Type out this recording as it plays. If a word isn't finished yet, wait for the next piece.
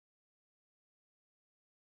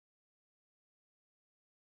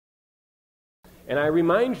And I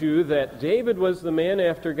remind you that David was the man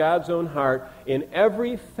after God's own heart in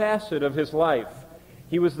every facet of his life.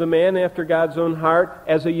 He was the man after God's own heart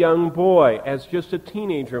as a young boy, as just a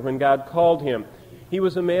teenager when God called him. He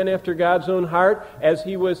was a man after God's own heart as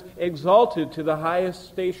he was exalted to the highest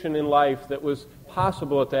station in life that was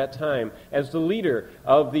possible at that time, as the leader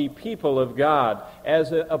of the people of God,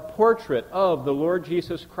 as a portrait of the Lord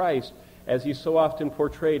Jesus Christ, as he's so often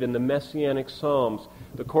portrayed in the Messianic Psalms,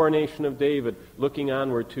 the coronation of David, looking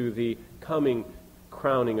onward to the coming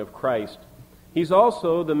crowning of Christ. He's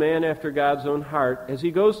also the man after God's own heart as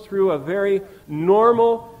he goes through a very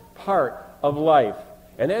normal part of life.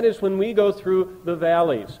 And that is when we go through the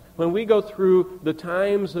valleys, when we go through the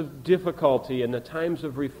times of difficulty and the times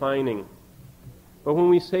of refining. But when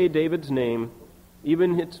we say David's name,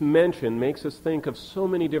 even its mention makes us think of so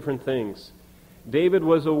many different things. David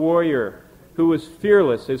was a warrior who was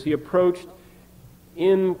fearless as he approached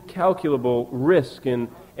incalculable risk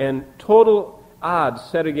and total odds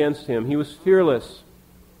set against him. He was fearless.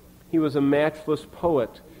 He was a matchless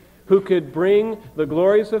poet who could bring the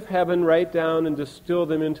glories of heaven right down and distill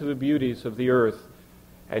them into the beauties of the earth.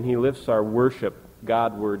 And he lifts our worship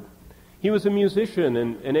Godward. He was a musician,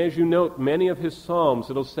 and as you note, many of his psalms,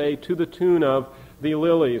 it'll say, to the tune of the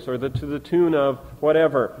lilies, or to the tune of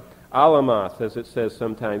whatever, Alamoth, as it says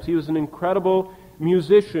sometimes. He was an incredible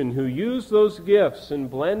musician who used those gifts and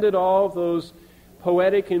blended all those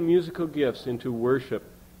poetic and musical gifts into worship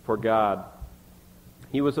for God.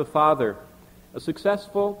 He was a father, a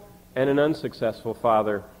successful and an unsuccessful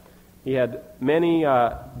father. He had many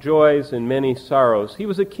joys and many sorrows. He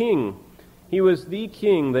was a king. He was the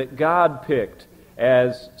king that God picked,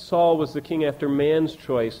 as Saul was the king after man's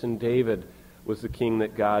choice and David was the king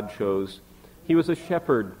that God chose. He was a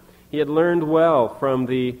shepherd. He had learned well from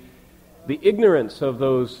the ignorance of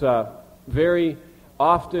those very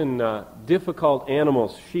often difficult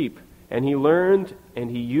animals, sheep, and he learned and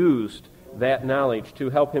he used that knowledge to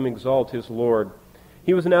help him exalt his Lord.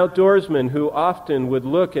 He was an outdoorsman who often would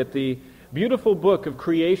look at the beautiful book of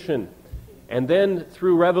creation and then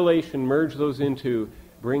through revelation merge those into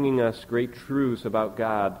bringing us great truths about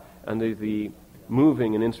God under the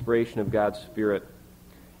moving and inspiration of God's Spirit.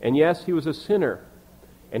 And yes, he was a sinner,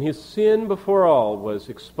 and his sin before all was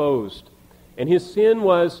exposed, and his sin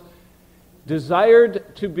was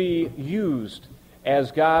desired to be used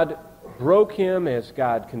as God broke him, as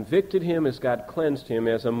God convicted him, as God cleansed him,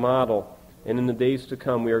 as a model. And in the days to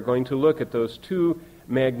come, we are going to look at those two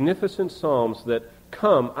magnificent psalms that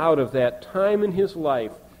come out of that time in his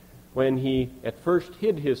life when he at first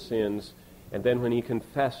hid his sins and then when he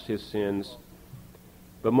confessed his sins.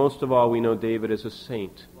 But most of all, we know David as a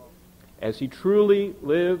saint, as he truly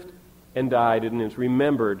lived and died and is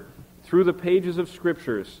remembered through the pages of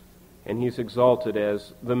Scriptures, and he's exalted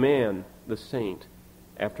as the man, the saint,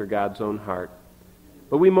 after God's own heart.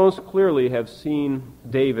 But we most clearly have seen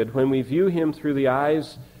David when we view him through the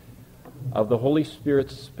eyes of the Holy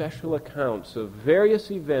Spirit's special accounts of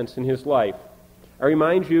various events in his life. I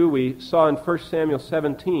remind you, we saw in 1 Samuel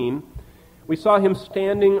 17, we saw him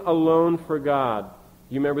standing alone for God.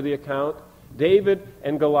 You remember the account? David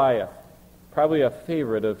and Goliath, probably a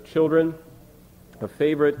favorite of children, a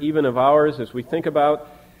favorite even of ours as we think about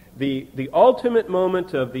the ultimate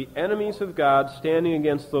moment of the enemies of God standing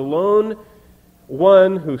against the lone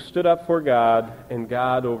one who stood up for God, and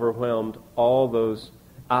God overwhelmed all those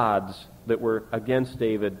odds that were against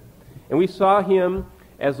David. And we saw him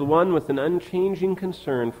as the one with an unchanging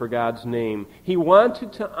concern for God's name. He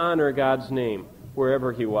wanted to honor God's name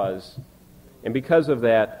wherever he was. And because of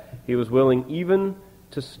that, he was willing even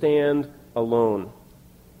to stand alone.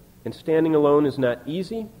 And standing alone is not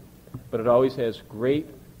easy, but it always has great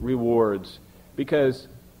rewards, because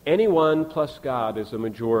anyone plus God is a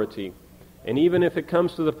majority. And even if it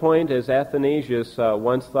comes to the point, as Athanasius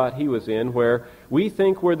once thought he was in, where we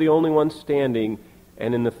think we're the only ones standing,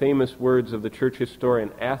 and in the famous words of the church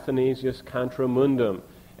historian, Athanasius contra mundum,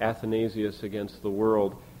 Athanasius against the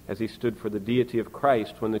world, as he stood for the deity of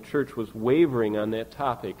Christ when the church was wavering on that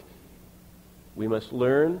topic, we must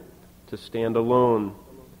learn to stand alone.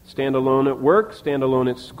 Stand alone at work, stand alone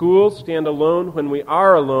at school, stand alone when we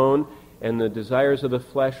are alone, and the desires of the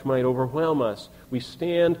flesh might overwhelm us. We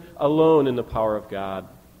stand alone in the power of God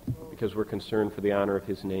because we're concerned for the honor of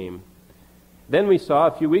his name. Then we saw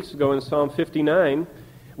a few weeks ago in Psalm 59,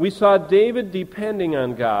 we saw David depending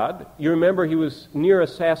on God. You remember he was near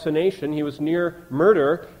assassination, he was near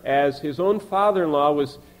murder, as his own father-in-law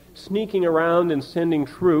was sneaking around and sending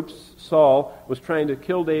troops. Saul was trying to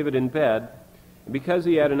kill David in bed. Because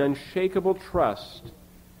he had an unshakable trust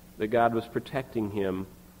that God was protecting him,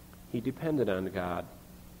 he depended on God.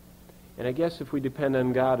 And I guess if we depend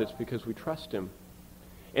on God, it's because we trust Him.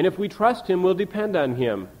 And if we trust Him, we'll depend on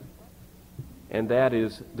Him. And that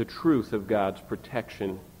is the truth of God's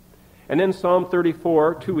protection. And then Psalm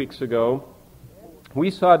 34, 2 weeks ago, we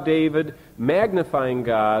saw David magnifying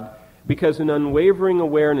God because an unwavering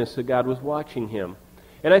awareness that God was watching him.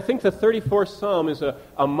 And I think the 34th Psalm is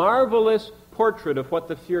a marvelous portrait of what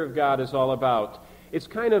the fear of God is all about. It's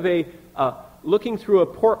kind of a looking through a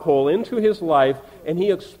porthole into his life, and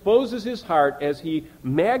he exposes his heart as he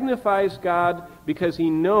magnifies God because he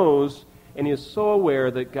knows and is so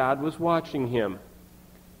aware that God was watching him.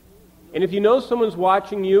 And if you know someone's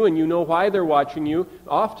watching you and you know why they're watching you,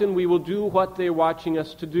 often we will do what they're watching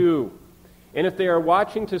us to do. And if they are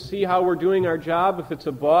watching to see how we're doing our job, if it's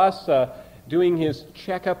a boss doing his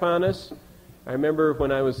checkup on us, I remember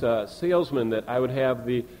when I was a salesman that I would have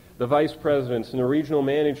the vice presidents and the regional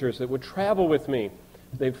managers that would travel with me.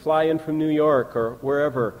 They'd fly in from New York or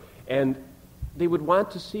wherever, and they would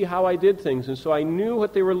want to see how I did things, and so I knew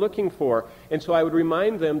what they were looking for, and so I would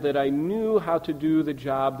remind them that I knew how to do the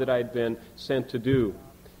job that I'd been sent to do.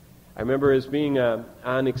 I remember as being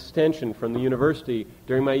on extension from the university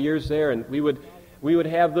during my years there, and we would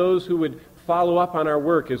have those who would follow up on our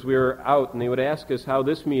work as we were out, and they would ask us how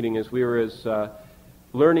this meeting, as we were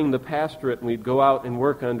learning the pastorate, and we'd go out and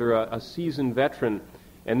work under a seasoned veteran,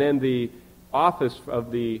 and then the office of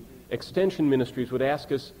the extension ministries would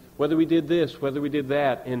ask us whether we did this, whether we did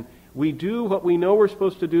that, and we do what we know we're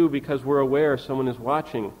supposed to do because we're aware someone is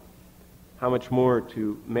watching. How much more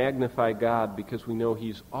to magnify God because we know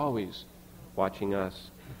He's always watching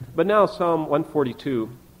us. But now Psalm 142,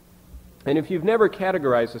 and if you've never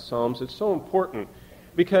categorized the Psalms, it's so important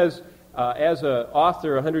because as an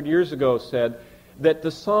author 100 years ago said, that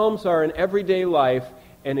the Psalms are in everyday life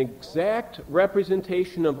an exact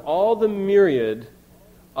representation of all the myriad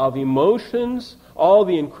of emotions, all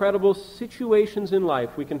the incredible situations in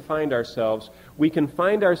life we can find ourselves. We can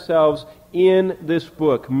find ourselves in this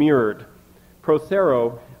book, mirrored.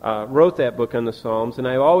 Prothero wrote that book on the Psalms, and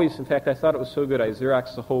I thought it was so good, I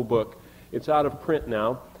Xeroxed the whole book. It's out of print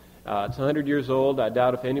now. It's 100 years old. I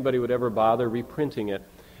doubt if anybody would ever bother reprinting it.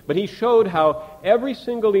 But he showed how every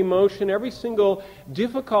single emotion, every single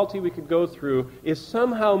difficulty we could go through is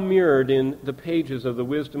somehow mirrored in the pages of the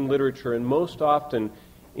wisdom literature, and most often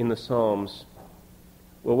in the Psalms.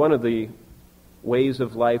 Well, one of the ways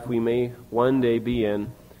of life we may one day be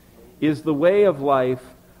in is the way of life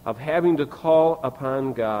of having to call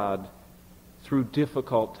upon God through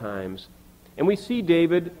difficult times. And we see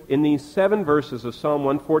David in these 7 verses of Psalm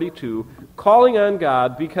 142 calling on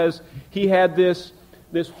God because he had this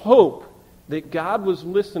hope that God was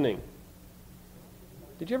listening.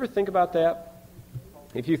 Did you ever think about that?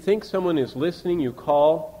 If you think someone is listening, you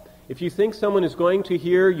call. If you think someone is going to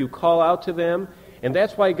hear, you call out to them. And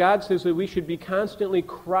that's why God says that we should be constantly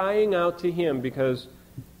crying out to Him, because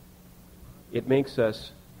it makes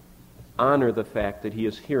us honor the fact that He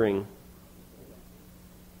is hearing.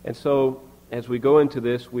 And so, as we go into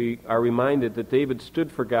this, we are reminded that David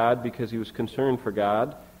stood for God because he was concerned for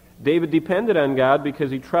God. David depended on God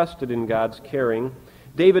because he trusted in God's caring.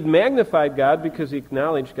 David magnified God because he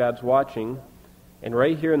acknowledged God's watching. And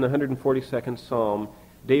right here in the 142nd Psalm,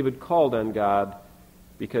 David called on God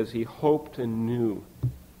because he hoped and knew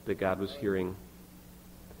that God was hearing.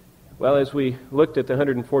 Well, as we looked at the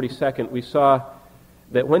 142nd, we saw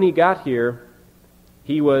that when he got here,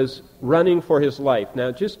 he was running for his life.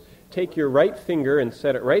 Now, just take your right finger and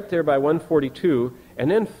set it right there by 142,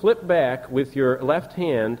 and then flip back with your left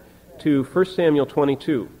hand to 1 Samuel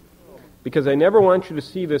 22. Because I never want you to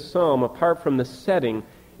see this psalm apart from the setting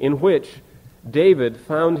in which David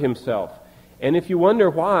found himself. And if you wonder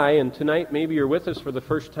why, and tonight maybe you're with us for the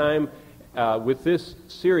first time with this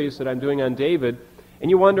series that I'm doing on David, and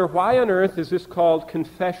you wonder why on earth is this called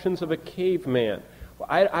Confessions of a Caveman?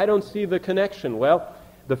 I don't see the connection. Well,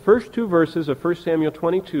 the first 2 verses of 1 Samuel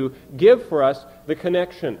 22 give for us the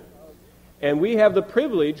connection. And we have the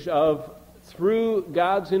privilege of, through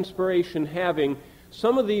God's inspiration, having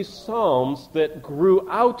some of these psalms that grew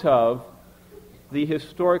out of the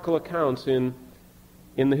historical accounts in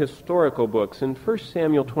the historical books. In 1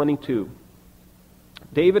 Samuel 22,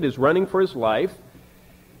 David is running for his life.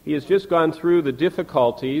 He has just gone through the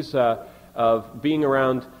difficulties of being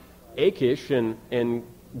around Achish and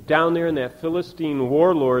down there in that Philistine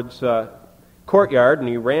warlord's courtyard, and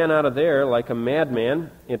he ran out of there like a madman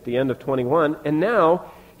at the end of 21. And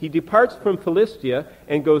now he departs from Philistia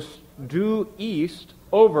and goes due east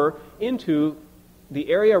over into the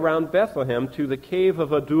area around Bethlehem to the cave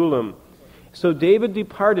of Adullam. So David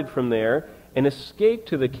departed from there and escaped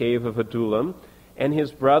to the cave of Adullam, And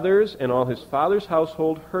his brothers and all his father's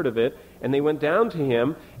household heard of it, and they went down to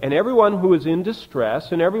him, and everyone who was in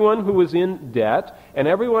distress, and everyone who was in debt, and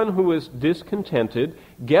everyone who was discontented,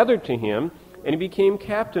 gathered to him, and he became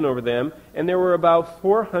captain over them, and there were about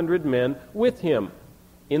 400 men with him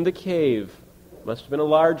in the cave. Must have been a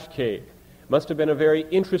large cave. Must have been a very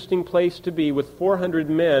interesting place to be with 400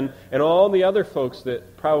 men and all the other folks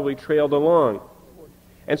that probably trailed along.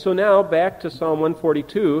 And so now back to Psalm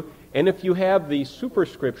 142, and if you have the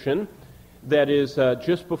superscription that is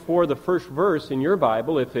just before the first verse in your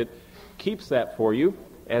Bible, if it keeps that for you,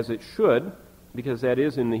 as it should, because that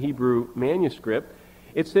is in the Hebrew manuscript,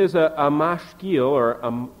 it says a mashgil,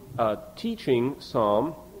 or a teaching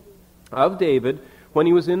psalm of David when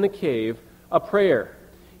he was in the cave, a prayer.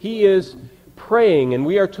 He is praying, and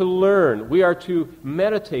we are to learn. We are to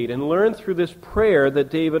meditate and learn through this prayer that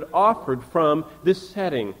David offered from this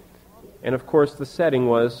setting. And of course, the setting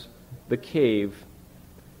was the cave.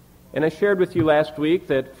 And I shared with you last week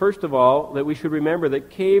that, first of all, that we should remember that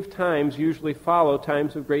cave times usually follow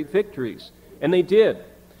times of great victories. And they did.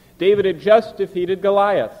 David had just defeated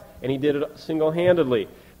Goliath, and he did it single-handedly.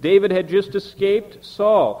 David had just escaped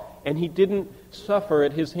Saul, and he didn't suffer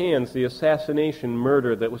at his hands the assassination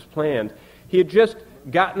murder that was planned. He had just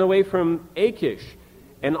gotten away from Achish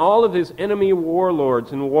and all of his enemy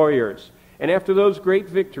warlords and warriors. And after those great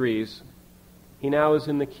victories, he now is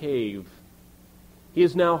in the cave. He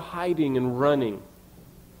is now hiding and running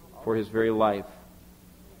for his very life.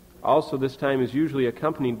 Also, this time is usually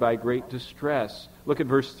accompanied by great distress. Look at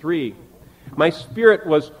verse 3. My spirit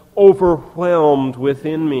was overwhelmed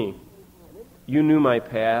within me. You knew my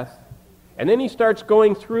path. And then he starts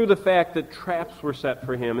going through the fact that traps were set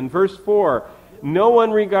for him. In verse 4, no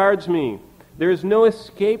one regards me. There is no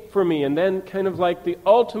escape for me. And then kind of like the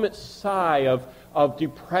ultimate sigh of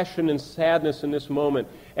depression and sadness in this moment.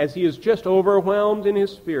 As he is just overwhelmed in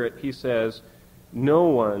his spirit, he says, no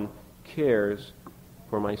one cares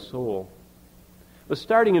for my soul. But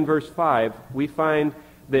starting in verse 5, we find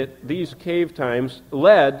that these cave times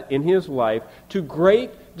led in his life to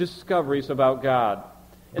great discoveries about God.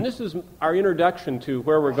 And this is our introduction to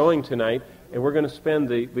where we're going tonight, and we're going to spend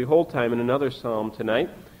the whole time in another psalm tonight.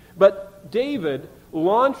 But David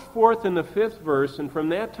launched forth in the 5th verse, and from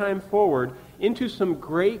that time forward, into some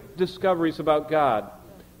great discoveries about God.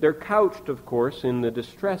 They're couched, of course, in the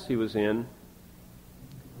distress he was in,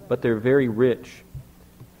 but they're very rich.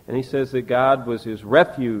 And he says that God was his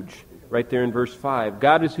refuge, right there in verse 5.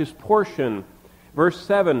 God is his portion. Verse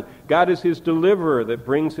 7, God is his deliverer that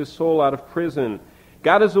brings his soul out of prison.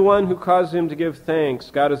 God is the one who causes him to give thanks.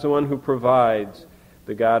 God is the one who provides.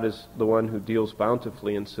 The God is the one who deals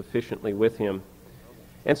bountifully and sufficiently with him.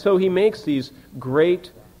 And so he makes these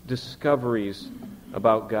great discoveries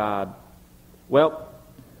about God. Well,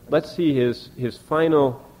 let's see his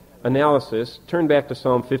final analysis. Turn back to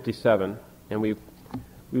Psalm 57, and we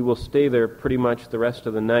will stay there pretty much the rest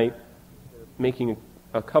of the night, making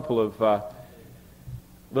a couple of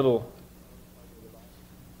little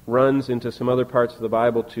runs into some other parts of the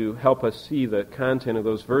Bible to help us see the content of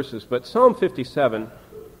those verses. But Psalm 57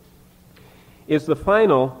 is the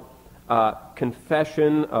final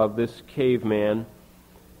confession of this caveman,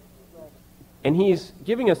 and he's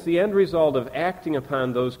giving us the end result of acting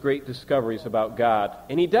upon those great discoveries about God.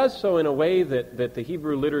 And he does so in a way that the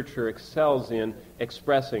Hebrew literature excels in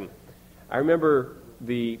expressing. I remember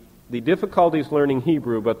the difficulties learning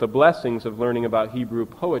Hebrew, but the blessings of learning about Hebrew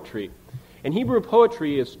poetry. And Hebrew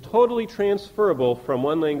poetry is totally transferable from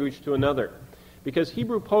one language to another, because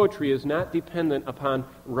Hebrew poetry is not dependent upon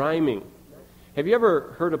rhyming. Have you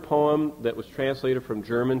ever heard a poem that was translated from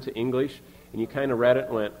German to English, and you kind of read it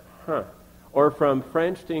and went, huh? Or from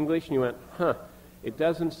French to English, and you went, huh, it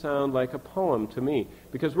doesn't sound like a poem to me.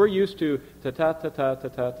 Because we're used to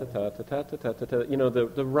ta-ta-ta-ta-ta-ta-ta-ta-ta-ta-ta-ta, you know,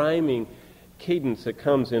 the rhyming cadence that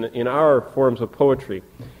comes in our forms of poetry.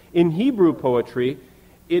 In Hebrew poetry,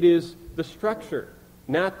 it is the structure,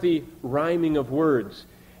 not the rhyming of words.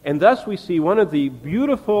 And thus we see one of the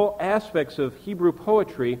beautiful aspects of Hebrew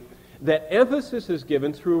poetry, that emphasis is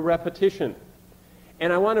given through repetition.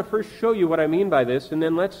 And I want to first show you what I mean by this, and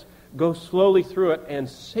then let's go slowly through it and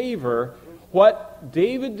savor what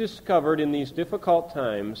David discovered in these difficult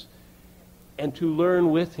times, and to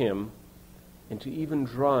learn with him and to even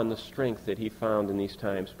draw on the strength that he found in these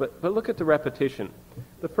times. But look at the repetition.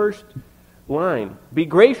 The first line, be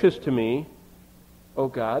gracious to me, O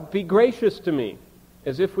God, be gracious to me.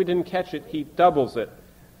 As if we didn't catch it, he doubles it.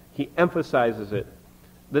 He emphasizes it.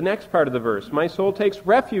 The next part of the verse, my soul takes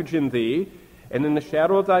refuge in thee, and in the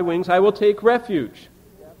shadow of thy wings I will take refuge.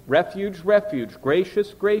 Refuge, refuge,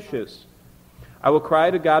 gracious, gracious. I will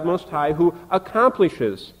cry to God Most High, who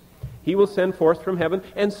accomplishes. He will send forth from heaven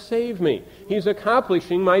and save me. He's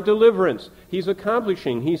accomplishing my deliverance. He's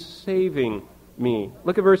saving me.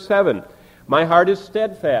 Look at verse 7. My heart is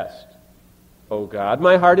steadfast. O God,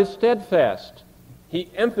 my heart is steadfast. He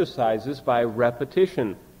emphasizes by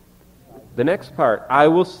repetition. The next part, I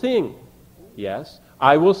will sing. Yes,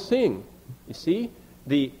 I will sing. You see,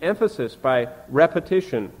 the emphasis by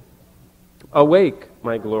repetition. Awake,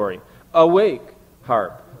 my glory. Awake,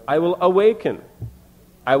 harp. I will awaken.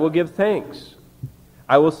 I will give thanks.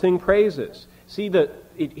 I will sing praises. See,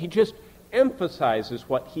 he just emphasizes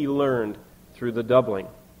what he learned through the doubling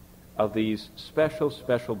of these special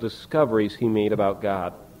discoveries he made about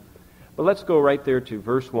God. But let's go right there to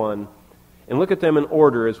verse 1 and look at them in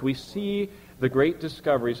order as we see the great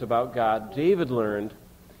discoveries about God David learned.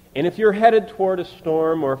 And if you're headed toward a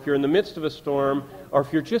storm, or if you're in the midst of a storm, or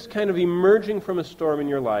if you're just kind of emerging from a storm in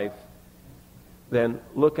your life, then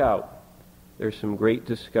look out. There's some great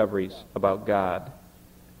discoveries about God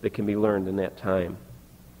that can be learned in that time.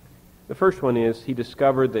 The first one is he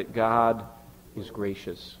discovered that God is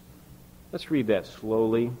gracious. Let's read that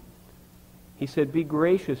slowly. He said, be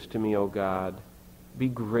gracious to me, O God. Be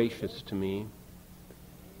gracious to me.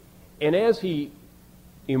 And as he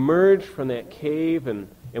emerged from that cave, and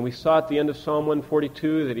we saw at the end of Psalm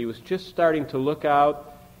 142 that he was just starting to look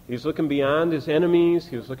out. He was looking beyond his enemies.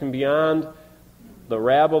 He was looking beyond the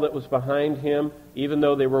rabble that was behind him. Even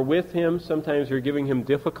though they were with him, sometimes they're giving him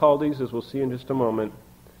difficulties, as we'll see in just a moment.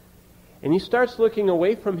 And he starts looking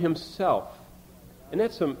away from himself. And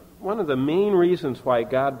that's one of the main reasons why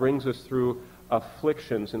God brings us through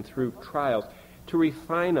afflictions and through trials, to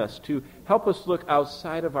refine us, to help us look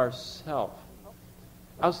outside of ourself,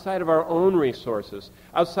 outside of our own resources,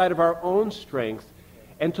 outside of our own strength,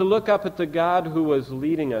 and to look up at the God who was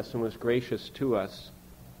leading us and was gracious to us.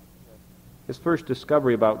 His first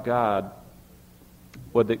discovery about God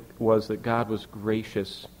was that God was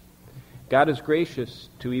gracious. God is gracious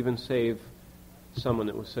to even save someone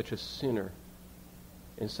that was such a sinner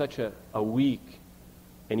and such a weak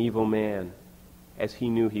and evil man as he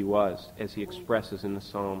knew he was, as he expresses in the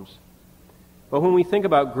Psalms. But when we think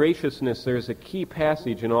about graciousness, there's a key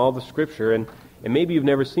passage in all the Scripture, and maybe you've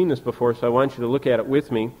never seen this before, so I want you to look at it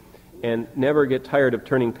with me and never get tired of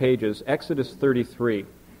turning pages. Exodus 33.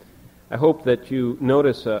 I hope that you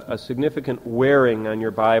notice a significant wearing on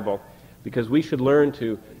your Bible, because we should learn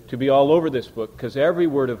to be all over this book, because every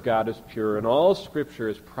word of God is pure, and all Scripture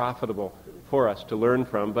is profitable for us to learn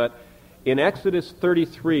from. But in Exodus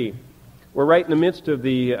 33, we're right in the midst of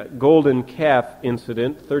the golden calf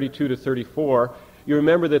incident, 32 to 34. You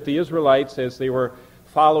remember that the Israelites, as they were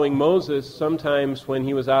following Moses, sometimes when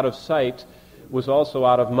he was out of sight, was also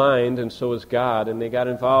out of mind, and so was God. And they got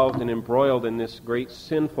involved and embroiled in this great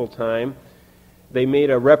sinful time. They made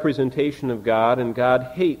a representation of God, and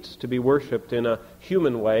God hates to be worshipped in a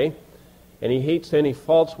human way. And he hates any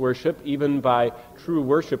false worship, even by true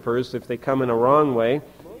worshipers, if they come in a wrong way.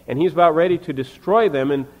 And he's about ready to destroy them,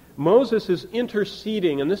 and Moses is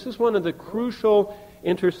interceding, and this is one of the crucial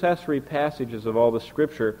intercessory passages of all the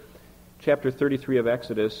Scripture. Chapter 33 of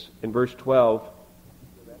Exodus, in verse 12,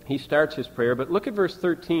 he starts his prayer, but look at verse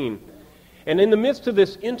 13. And in the midst of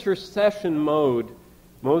this intercession mode,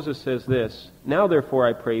 Moses says this, Now therefore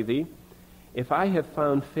I pray thee, if I have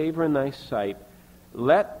found favor in thy sight,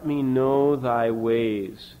 let me know thy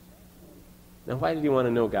ways. Now why did he want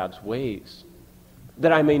to know God's ways?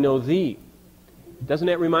 That I may know thee. Doesn't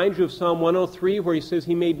that remind you of Psalm 103, where he says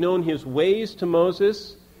he made known his ways to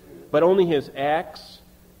Moses, but only his acts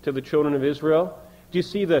to the children of Israel? Do you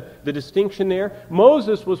see the distinction there?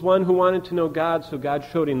 Moses was one who wanted to know God, so God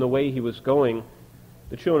showed him the way he was going.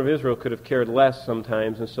 The children of Israel could have cared less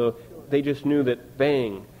sometimes, and so they just knew that,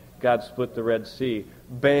 bang, God split the Red Sea.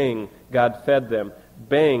 Bang, God fed them.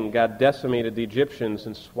 Bang, God decimated the Egyptians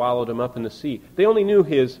and swallowed them up in the sea. They only knew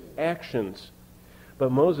his actions.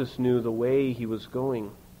 But Moses knew the way he was going.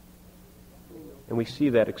 And we see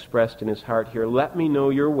that expressed in his heart here. Let me know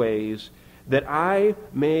your ways, that I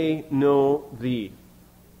may know thee.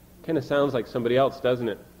 Kind of sounds like somebody else, doesn't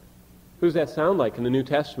it? Who does that sound like in the New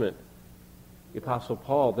Testament? The Apostle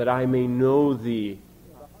Paul, that I may know thee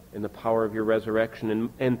in the power of your resurrection.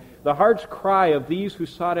 And the heart's cry of these who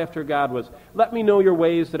sought after God was, let me know your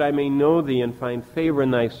ways, that I may know thee and find favor in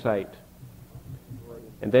thy sight.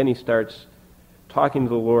 And then he starts talking to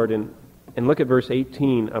the Lord, and look at verse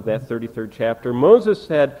 18 of that 33rd chapter. Moses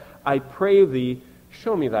said, I pray thee,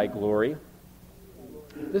 show me thy glory.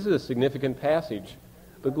 This is a significant passage.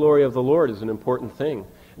 The glory of the Lord is an important thing.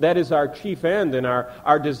 That is our chief end, and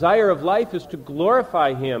our desire of life is to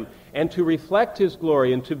glorify Him and to reflect His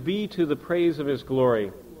glory and to be to the praise of His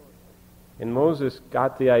glory. And Moses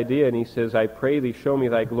got the idea, and he says, I pray thee, show me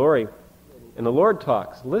thy glory. And the Lord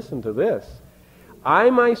talks. Listen to this. I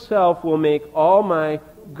myself will make all my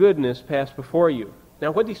goodness pass before you.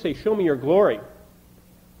 Now, what did he say? Show me your glory.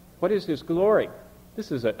 What is His glory?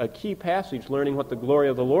 This is a key passage, learning what the glory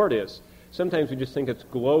of the Lord is. Sometimes we just think it's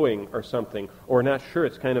glowing or something, or we're not sure.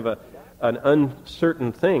 It's kind of an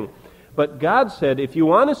uncertain thing. But God said, if you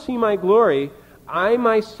want to see my glory, I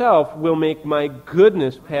myself will make my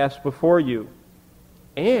goodness pass before you.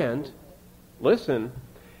 And, listen,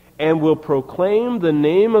 and will proclaim the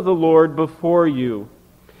name of the Lord before you.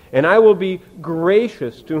 And I will be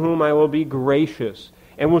gracious to whom I will be gracious,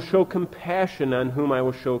 and will show compassion on whom I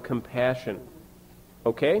will show compassion.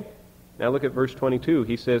 Okay? Now look at verse 22.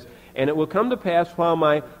 He says, and it will come to pass while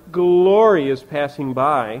my glory is passing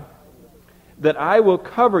by, that I will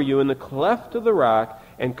cover you in the cleft of the rock,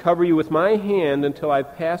 and cover you with my hand until I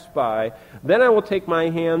pass by. Then I will take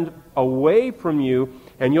my hand away from you,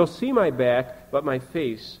 and you'll see my back, but my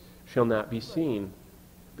face shall not be seen.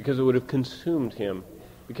 Because it would have consumed him.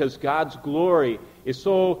 Because God's glory is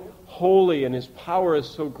so holy and His power is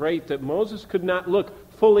so great that Moses could not look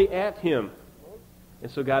fully at Him. And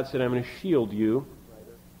so God said, I'm going to shield you.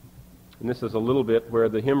 And this is a little bit where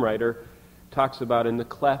the hymn writer talks about in the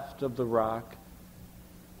cleft of the rock,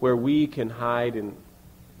 where we can hide. And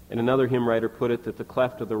another hymn writer put it that the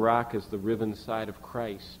cleft of the rock is the riven side of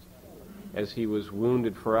Christ, as He was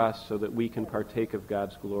wounded for us so that we can partake of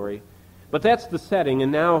God's glory. But that's the setting,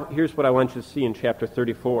 and now here's what I want you to see in chapter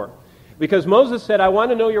 34. Because Moses said, I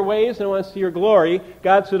want to know your ways and I want to see your glory.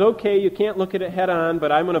 God said, okay, you can't look at it head on,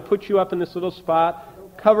 but I'm going to put you up in this little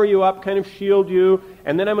spot, cover you up, kind of shield you,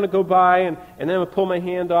 and then I'm going to go by, and then I'm going to pull my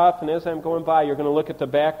hand off, and as I'm going by, you're going to look at the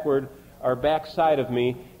backward, or back side of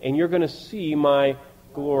me, and you're going to see my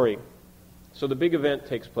glory. So the big event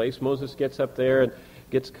takes place. Moses gets up there and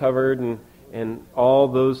gets covered and all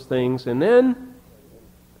those things. And then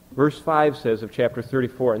verse 5 says of chapter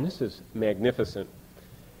 34, and this is magnificent.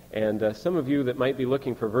 And some of you that might be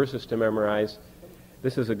looking for verses to memorize,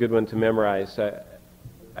 this is a good one to memorize. I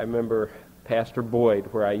remember Pastor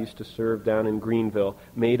Boyd, where I used to serve down in Greenville,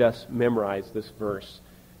 made us memorize this verse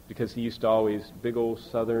because he used to always, big old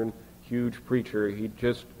southern, huge preacher, he'd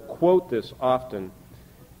just quote this often.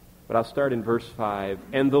 But I'll start in verse 5.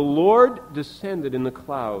 And the Lord descended in the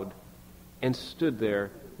cloud and stood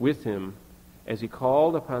there with him as he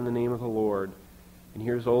called upon the name of the Lord. And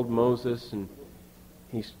here's old Moses, and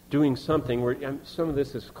he's doing something where some of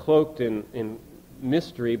this is cloaked in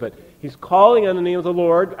mystery, but he's calling on the name of the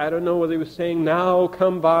Lord. I don't know whether he was saying, now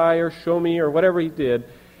come by, or show me, or whatever he did.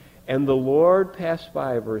 And the Lord passed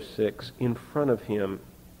by, verse 6, in front of him.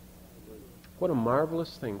 What a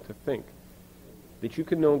marvelous thing to think, that you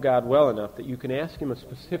can know God well enough that you can ask Him a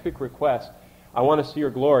specific request. I want to see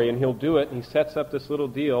your glory, and He'll do it, and He sets up this little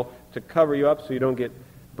deal to cover you up so you don't get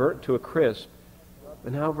burnt to a crisp.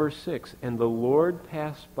 But now verse 6, and the Lord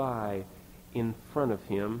passed by in front of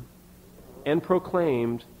him and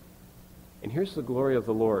proclaimed, and here's the glory of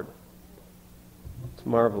the Lord. It's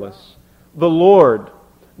marvelous. The Lord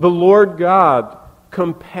God,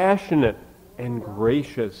 compassionate and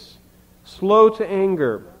gracious, slow to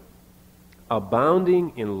anger,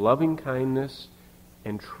 abounding in loving kindness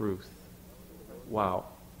and truth. Wow.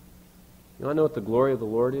 You want to know what the glory of the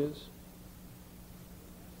Lord is?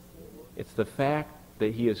 It's the fact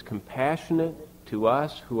that He is compassionate to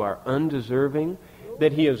us who are undeserving,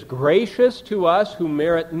 that He is gracious to us who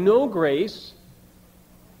merit no grace,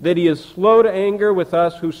 that He is slow to anger with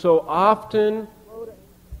us who so often,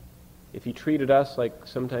 if He treated us like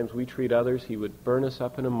sometimes we treat others, He would burn us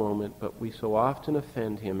up in a moment, but we so often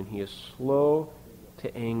offend Him, and He is slow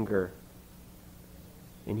to anger.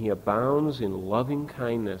 And He abounds in loving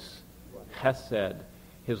kindness, chesed,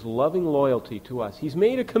 His loving loyalty to us. He's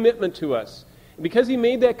made a commitment to us. And because He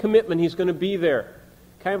made that commitment, He's going to be there.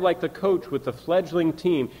 Kind of like the coach with the fledgling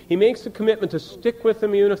team. He makes a commitment to stick with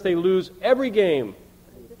them even if they lose every game.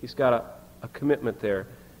 He's got a commitment there.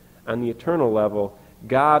 On the eternal level,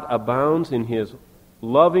 God abounds in His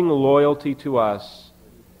loving loyalty to us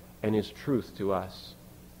and His truth to us.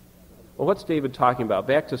 Well, what's David talking about?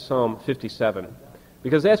 Back to Psalm 57.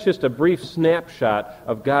 Because that's just a brief snapshot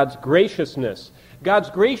of God's graciousness. God's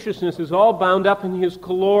graciousness is all bound up in His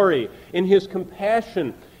glory, in His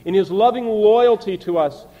compassion, in His loving loyalty to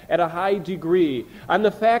us at a high degree. On the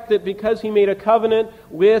fact that because He made a covenant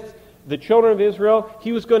with the children of Israel,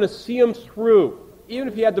 He was going to see them through. Even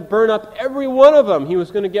if He had to burn up every one of them, He was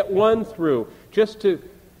going to get one through, just to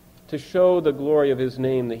to show the glory of his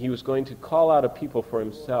name, that he was going to call out a people for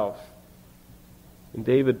himself. And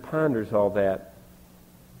David ponders all that.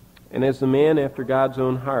 And as the man after God's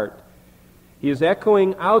own heart, he is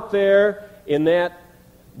echoing out there in that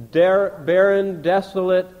barren,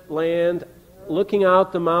 desolate land, looking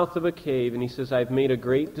out the mouth of a cave, and he says, I've made a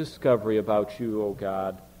great discovery about you, O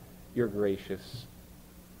God. You're gracious.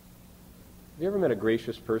 Have you ever met a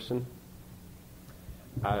gracious person?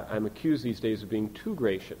 I'm accused these days of being too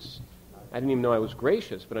gracious. I didn't even know I was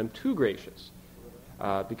gracious, but I'm too gracious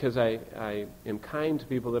because I am kind to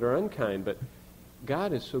people that are unkind. But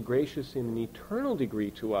God is so gracious in an eternal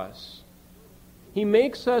degree to us. He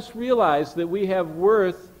makes us realize that we have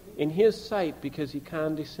worth in his sight because he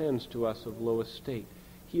condescends to us of low estate.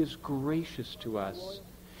 He is gracious to us.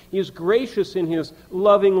 He is gracious in his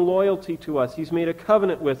loving loyalty to us. He's made a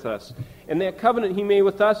covenant with us. And that covenant he made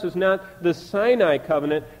with us is not the Sinai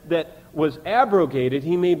covenant that was abrogated.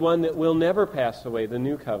 He made one that will never pass away, the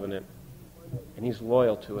new covenant. And he's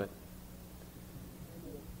loyal to it.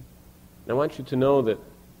 And I want you to know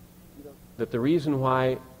that the reason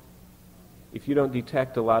why, if you don't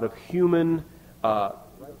detect a lot of human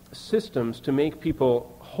systems to make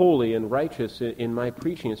people holy and righteous in my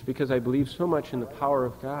preaching, it's because I believe so much in the power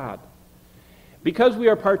of God. Because we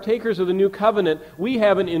are partakers of the new covenant, we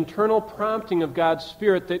have an internal prompting of God's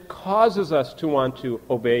Spirit that causes us to want to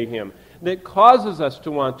obey him, that causes us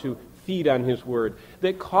to want to feed on his word,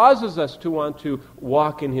 that causes us to want to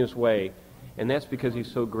walk in his way. And that's because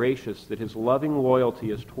he's so gracious that his loving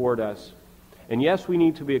loyalty is toward us. And yes, we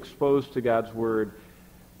need to be exposed to God's word,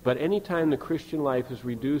 but any time the Christian life is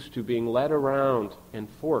reduced to being led around and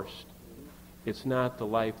forced, it's not the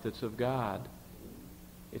life that's of God.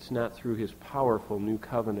 It's not through his powerful new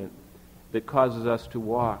covenant that causes us to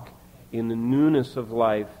walk in the newness of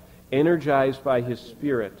life, energized by his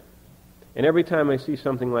Spirit. And every time I see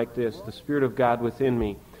something like this, the Spirit of God within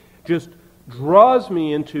me just draws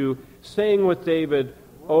me into saying with David,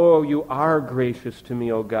 "Oh, you are gracious to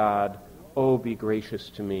me, O God. Oh, be gracious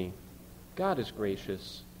to me." God is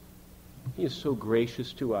gracious. He is so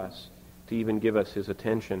gracious to us to even give us his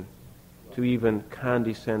attention, to even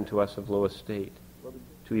condescend to us of low estate,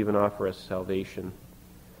 to even offer us salvation.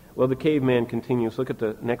 Well, the caveman continues. Look at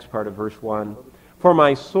the next part of verse 1. For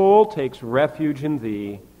my soul takes refuge in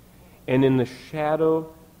thee, and in the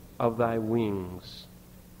shadow of thy wings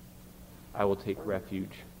I will take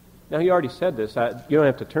refuge. Now, he already said this. You don't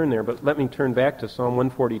have to turn there, but let me turn back to Psalm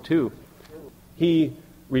 142. He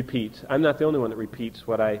repeats. I'm not the only one that repeats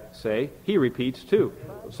what I say. He repeats too.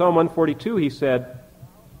 Psalm 142, he said,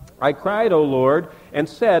 I cried, O Lord, and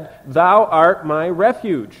said, Thou art my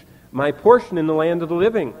refuge, my portion in the land of the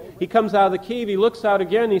living. He comes out of the cave, he looks out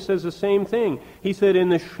again, he says the same thing. He said, In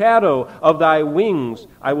the shadow of thy wings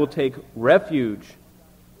I will take refuge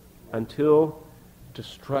until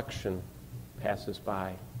destruction passes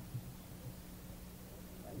by.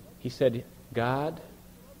 He said, God,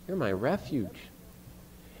 you're my refuge.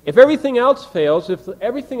 If everything else fails, if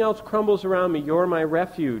everything else crumbles around me, you're my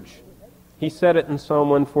refuge. He said it in Psalm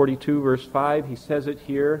 142, verse 5. He says it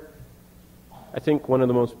here. I think one of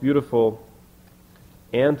the most beautiful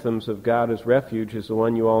anthems of God as refuge is the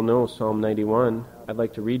one you all know, Psalm 91. I'd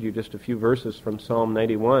like to read you just a few verses from Psalm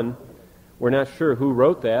 91. We're not sure who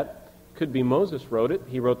wrote that. Could be Moses wrote it.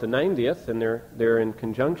 He wrote the 90th, and they're in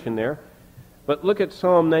conjunction there. But look at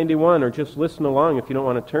Psalm 91, or just listen along if you don't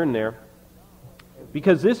want to turn there.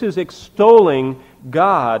 Because this is extolling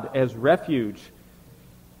God as refuge.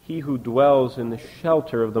 He who dwells in the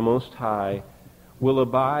shelter of the Most High will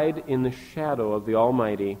abide in the shadow of the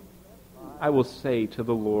Almighty. I will say to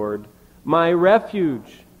the Lord, my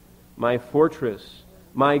refuge, my fortress,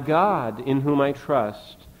 my God in whom I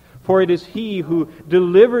trust. For it is he who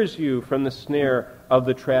delivers you from the snare of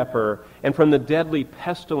the trapper and from the deadly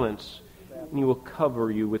pestilence. And he will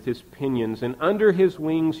cover you with his pinions, and under his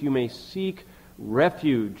wings you may seek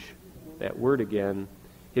refuge. That word again.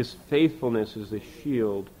 His faithfulness is the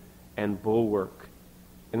shield and bulwark.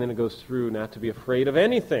 And then it goes through not to be afraid of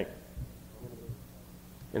anything.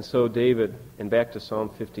 And so David, and back to Psalm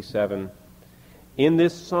 57, in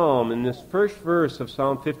this psalm, in this first verse of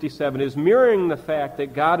Psalm 57, is mirroring the fact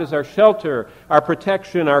that God is our shelter, our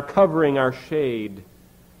protection, our covering, our shade.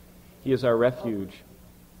 He is our refuge.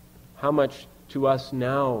 How much to us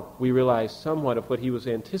now we realize somewhat of what he was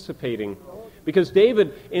anticipating. Because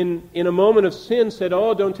David, in a moment of sin, said,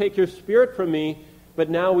 oh, don't take your spirit from me. But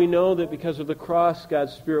now we know that because of the cross,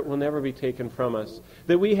 God's Spirit will never be taken from us.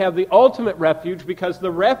 That we have the ultimate refuge because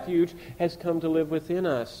the refuge has come to live within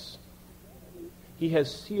us. He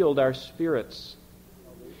has sealed our spirits.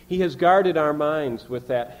 He has guarded our minds with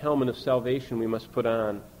that helmet of salvation we must put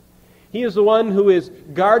on. He is the one who is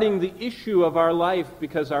guarding the issue of our life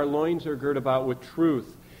because our loins are girt about with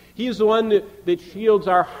truth. He is the one that shields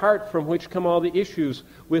our heart from which come all the issues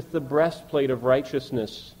with the breastplate of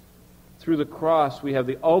righteousness. Through the cross we have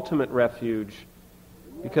the ultimate refuge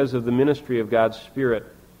because of the ministry of God's Spirit.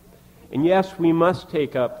 And yes, we must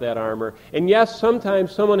take up that armor. And yes,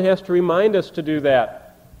 sometimes someone has to remind us to do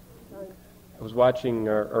that. I was watching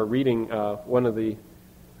or reading one of the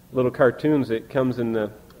little cartoons that comes in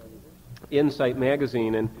the Insight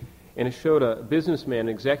magazine, and it showed a businessman, an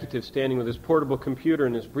executive, standing with his portable computer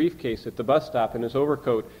and his briefcase at the bus stop in his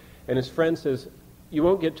overcoat. And his friend says, "You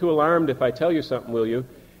won't get too alarmed if I tell you something, will you?"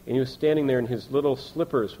 And he was standing there in his little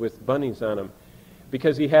slippers with bunnies on them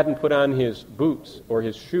because he hadn't put on his boots or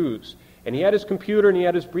his shoes. And he had his computer and he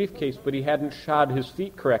had his briefcase, but he hadn't shod his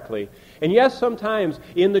feet correctly. And yes, sometimes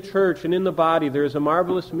in the church and in the body there is a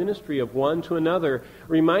marvelous ministry of one to another,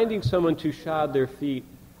 reminding someone to shod their feet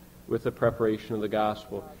with the preparation of the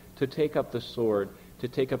gospel, to take up the sword, to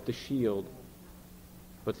take up the shield.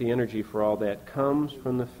 But the energy for all that comes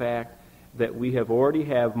from the fact that we already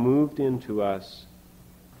have moved into us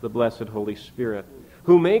the blessed Holy Spirit,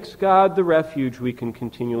 who makes God the refuge we can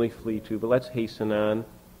continually flee to. But let's hasten on,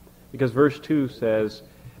 because verse 2 says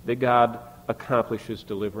that God accomplishes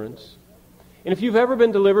deliverance. And if you've ever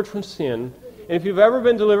been delivered from sin, and if you've ever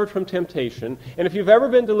been delivered from temptation, and if you've ever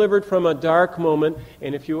been delivered from a dark moment,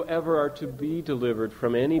 and if you ever are to be delivered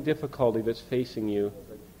from any difficulty that's facing you,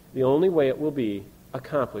 the only way it will be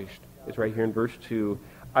accomplished is right here in verse 2.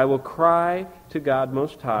 I will cry to God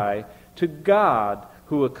Most High, to God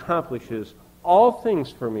who accomplishes all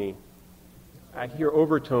things for me. I hear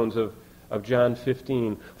overtones of John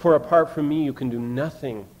 15. For apart from me you can do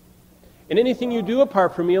nothing. And anything you do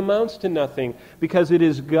apart from me amounts to nothing, because it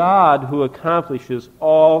is God who accomplishes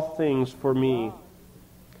all things for me.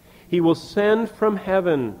 He will send from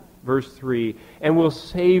heaven, verse 3, and will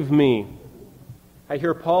save me. I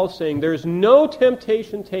hear Paul saying, there's no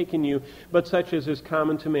temptation taken you, but such as is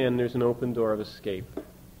common to man. There's an open door of escape,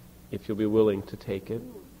 if you'll be willing to take it.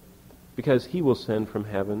 Because he will send from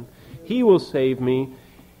heaven. He will save me.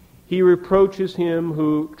 He reproaches him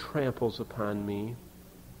who tramples upon me.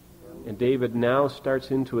 And David now starts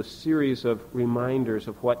into a series of reminders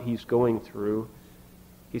of what he's going through.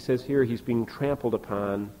 He says here he's being trampled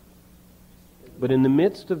upon. But in the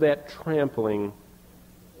midst of that trampling,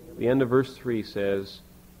 the end of verse 3 says,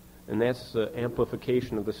 and that's the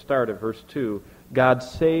amplification of the start of verse 2, God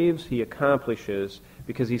saves, he accomplishes,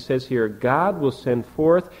 because he says here, God will send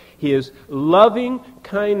forth his loving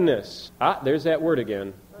kindness. There's that word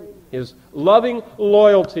again. His loving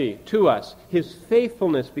loyalty to us, his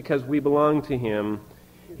faithfulness because we belong to him.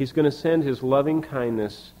 He's going to send his loving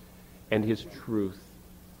kindness and his truth.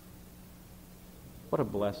 What a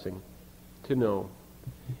blessing to know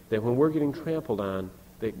that when we're getting trampled on,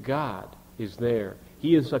 that God is there.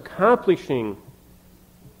 He is accomplishing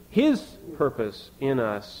his purpose in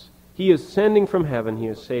us. He is sending from heaven. He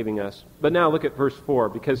is saving us. But now look at verse 4,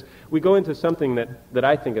 because we go into something that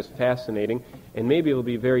I think is fascinating, and maybe it'll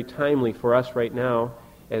be very timely for us right now,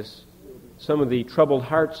 as some of the troubled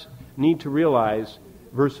hearts need to realize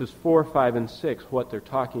verses 4, 5, and 6, what they're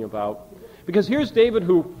talking about. Because here's David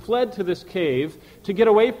who fled to this cave to get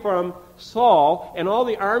away from Saul and all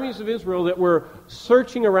the armies of Israel that were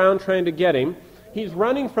searching around trying to get him. He's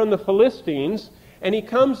running from the Philistines, and he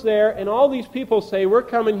comes there, and all these people say, we're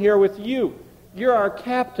coming here with you. You're our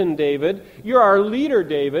captain, David. You're our leader,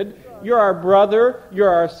 David. You're our brother. You're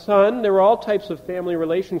our son. There were all types of family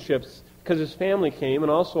relationships because his family came,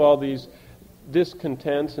 and also all these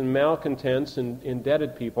discontents and malcontents and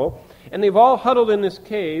indebted people. And they've all huddled in this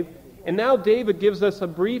cave, and now David gives us a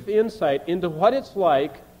brief insight into what it's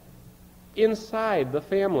like inside the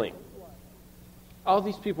family. All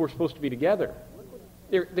these people were supposed to be together.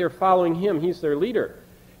 They're following him. He's their leader.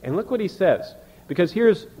 And look what he says. Because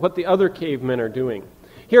here's what the other cavemen are doing.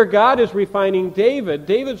 Here God is refining David.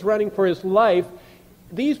 David's running for his life.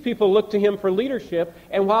 These people look to him for leadership.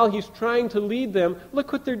 And while he's trying to lead them,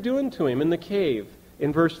 look what they're doing to him in the cave.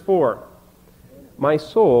 In verse 4. My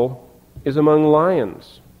soul is among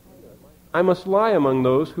lions. I must lie among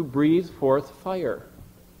those who breathe forth fire.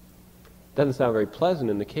 Doesn't sound very pleasant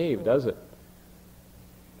in the cave, does it?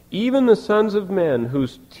 Even the sons of men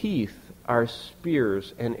whose teeth are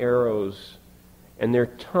spears and arrows, and their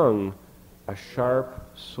tongue a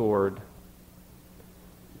sharp sword.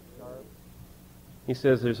 He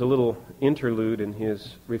says there's a little interlude in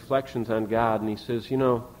his reflections on God, and he says,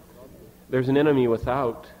 there's an enemy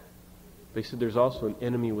without. But he said there's also an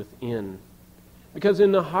enemy within. Because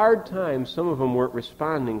in the hard times, some of them weren't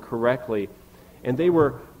responding correctly. and they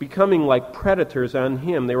were becoming like predators on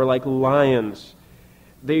him. They were like lions.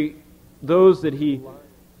 Those that he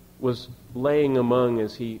was laying among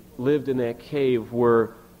as he lived in that cave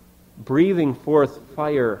were breathing forth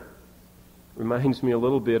fire. Reminds me a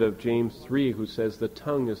little bit of James 3, who says the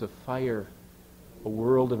tongue is a fire, a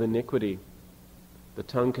world of iniquity. The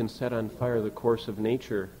tongue can set on fire the course of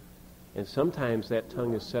nature, and sometimes that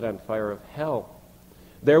tongue is set on fire of hell.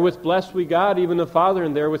 Therewith bless we God, even the Father,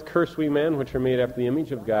 and therewith curse we men, which are made after the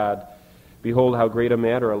image of God. Behold, how great a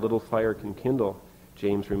matter a little fire can kindle,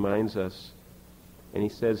 James reminds us. And he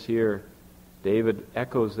says here, David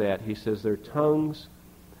echoes that. He says, their tongues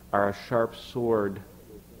are a sharp sword.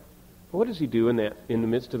 Well, what does he do in the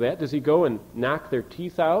midst of that? Does he go and knock their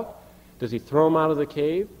teeth out? Does he throw them out of the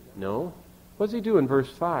cave? No. What does he do in verse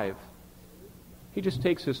 5? He just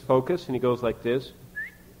takes his focus and he goes like this,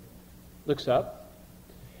 looks up,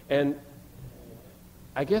 and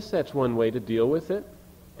I guess that's one way to deal with it.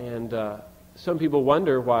 And some people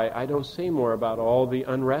wonder why I don't say more about all the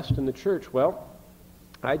unrest in the church. Well,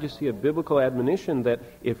 I just see a biblical admonition that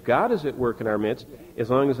if God is at work in our midst, as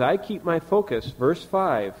long as I keep my focus, verse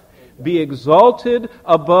 5, be exalted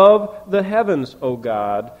above the heavens, O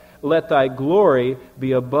God, let thy glory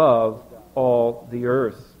be above all the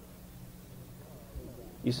earth.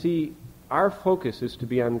 You see, our focus is to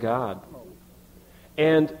be on God.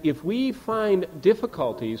 And if we find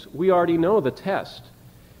difficulties, we already know the test.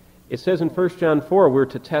 It says in 1 John 4, we're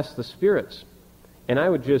to test the spirits. And I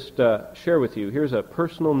would just share with you, here's a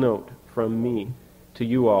personal note from me to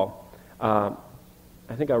you all. I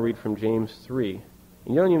think I'll read from James 3.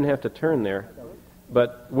 And you don't even have to turn there.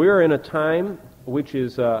 But we're in a time which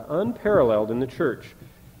is unparalleled in the church.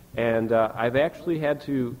 And I've actually had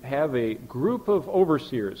to have a group of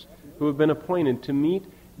overseers who have been appointed to meet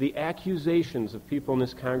the accusations of people in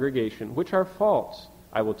this congregation, which are false,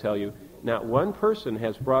 I will tell you. Not one person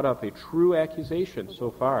has brought up a true accusation so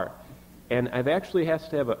far. And I've actually had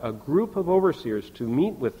to have a group of overseers to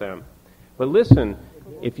meet with them. But listen,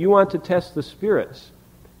 if you want to test the spirits,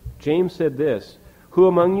 James said this, who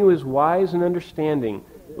among you is wise and understanding?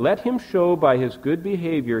 Let him show by his good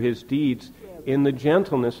behavior his deeds in the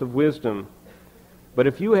gentleness of wisdom. But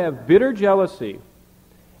if you have bitter jealousy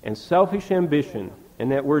and selfish ambition,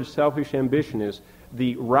 and that word selfish ambition is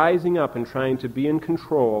the rising up and trying to be in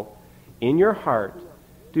control in your heart,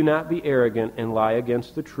 do not be arrogant and lie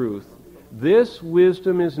against the truth. This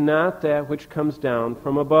wisdom is not that which comes down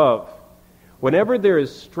from above. Whenever there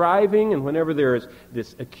is striving and whenever there is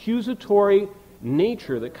this accusatory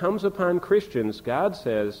nature that comes upon Christians, God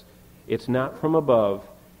says it's not from above.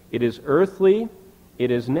 It is earthly,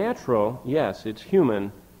 it is natural, yes, it's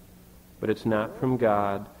human, but it's not from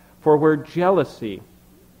God. For where jealousy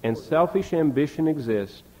and selfish ambition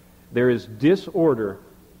exist, there is disorder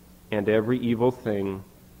and every evil thing.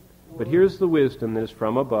 But here's the wisdom that is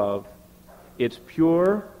from above. It's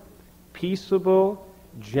pure, peaceable,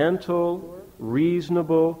 gentle,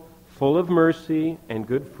 reasonable, full of mercy and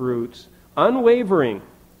good fruits, unwavering,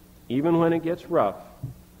 even when it gets rough,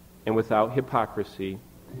 and without hypocrisy.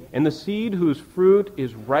 And the seed whose fruit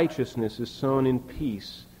is righteousness is sown in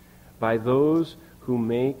peace by those who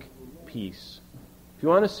make peace. If you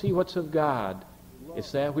want to see what's of God,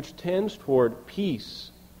 it's that which tends toward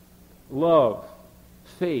peace, love,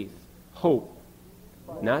 faith, hope.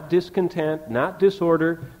 Not discontent, not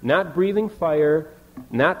disorder, not breathing fire,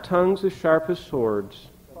 not tongues as sharp as swords,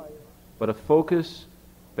 but a focus,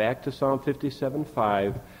 back to Psalm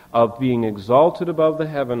 57:5, of being exalted above the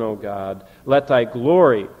heaven, O God. Let thy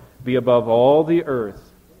glory be above all the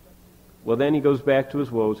earth. Well, then he goes back to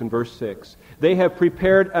his woes in verse 6. They have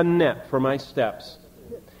prepared a net for my steps.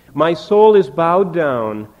 My soul is bowed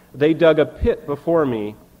down. They dug a pit before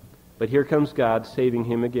me. But here comes God saving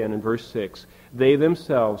him again in verse 6. They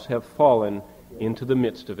themselves have fallen into the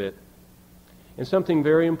midst of it. And something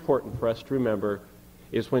very important for us to remember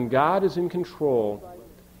is when God is in control,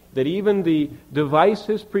 that even the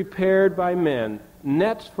devices prepared by men,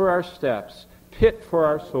 nets for our steps, pit for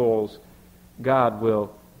our souls, God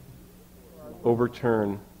will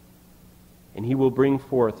overturn. And he will bring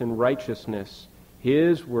forth in righteousness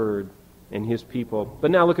his word and his people.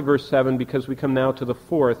 But now look at verse 7, because we come now to the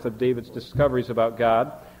fourth of David's discoveries about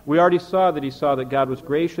God. We already saw that God was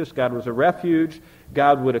gracious, God was a refuge,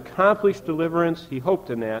 God would accomplish deliverance. He hoped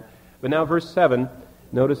in that. But now verse 7,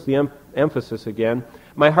 notice the emphasis again.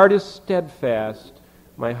 My heart is steadfast.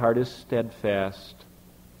 My heart is steadfast.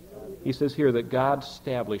 He says here that God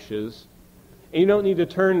establishes. And you don't need to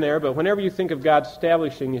turn there, but whenever you think of God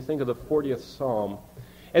establishing, you think of the 40th Psalm.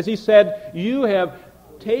 As he said, you have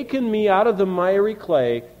taken me out of the miry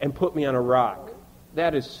clay and put me on a rock.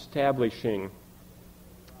 That is establishing.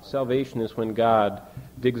 Salvation is when God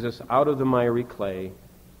digs us out of the miry clay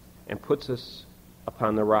and puts us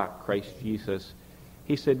upon the rock, Christ Jesus.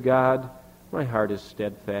 He said, God, my heart is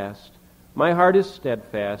steadfast. My heart is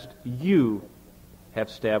steadfast. You have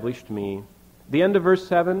established me. The end of verse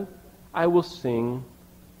 7, I will sing.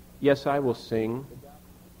 Yes, I will sing.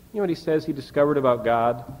 You know what he says he discovered about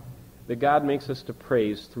God? That God makes us to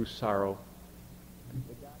praise through sorrow.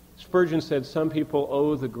 Spurgeon said some people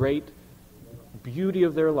owe the great beauty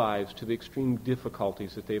of their lives to the extreme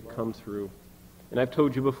difficulties that they've come through. And I've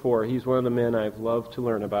told you before, he's one of the men I've loved to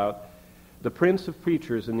learn about. The Prince of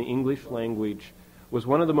Preachers in the English language was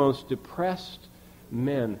one of the most depressed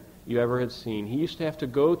men you ever had seen. He used to have to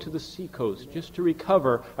go to the seacoast just to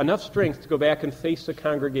recover enough strength to go back and face the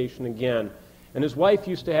congregation again. And his wife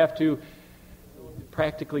used to have to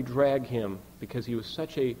practically drag him because he was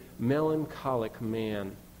such a melancholic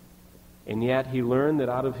man. And yet he learned that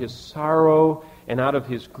out of his sorrow and out of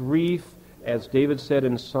his grief, as David said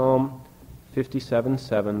in Psalm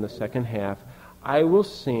 57:7, the second half, I will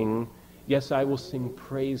sing, yes, I will sing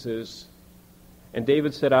praises. And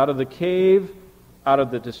David said, out of the cave, out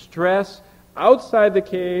of the distress, outside the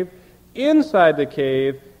cave, inside the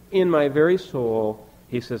cave, in my very soul,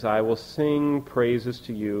 he says, I will sing praises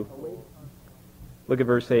to you. Look at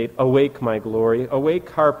verse 8. Awake, my glory. Awake,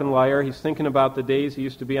 harp and lyre. He's thinking about the days he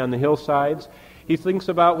used to be on the hillsides. He thinks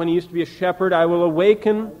about when he used to be a shepherd. I will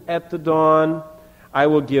awaken at the dawn. I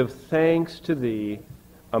will give thanks to thee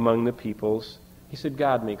among the peoples. He said,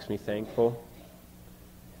 God makes me thankful.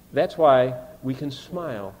 That's why we can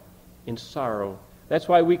smile in sorrow. That's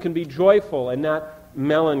why we can be joyful and not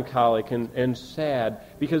melancholic and sad,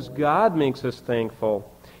 because God makes us thankful.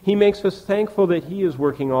 He makes us thankful that he is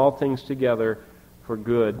working all things together for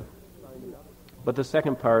good. But the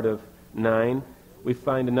second part of 9, we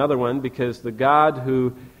find another one, because the God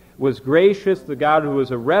who was gracious, the God who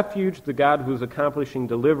was a refuge, the God who was accomplishing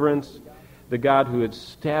deliverance, the God who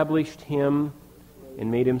established him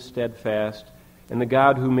and made him steadfast, and the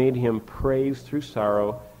God who made him praise through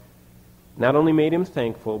sorrow, not only made him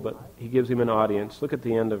thankful, but he gives him an audience. Look at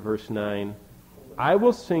the end of verse 9. I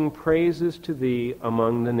will sing praises to thee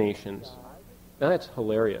among the nations. Now that's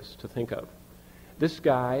hilarious to think of. This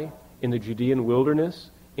guy in the Judean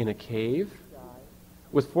wilderness, in a cave,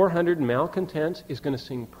 with 400 malcontents, is going to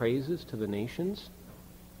sing praises to the nations?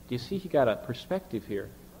 Do you see he got a perspective here?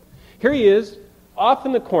 Here he is, off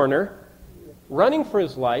in the corner, running for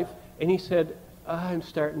his life, and he said, I'm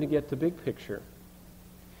starting to get the big picture.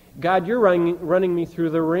 God, you're running me through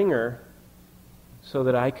the ringer so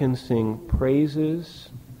that I can sing praises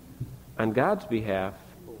on God's behalf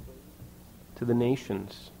to the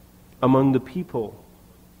nations, among the people.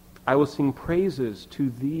 I will sing praises to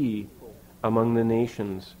thee among the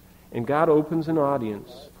nations. And God opens an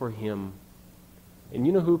audience for him. And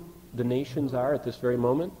you know who the nations are at this very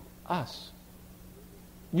moment? Us.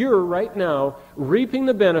 You're right now reaping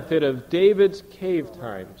the benefit of David's cave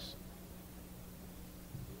times.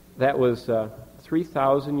 That was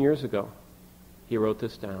 3,000 years ago. He wrote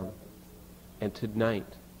this down. And tonight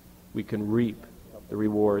we can reap the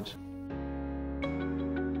rewards.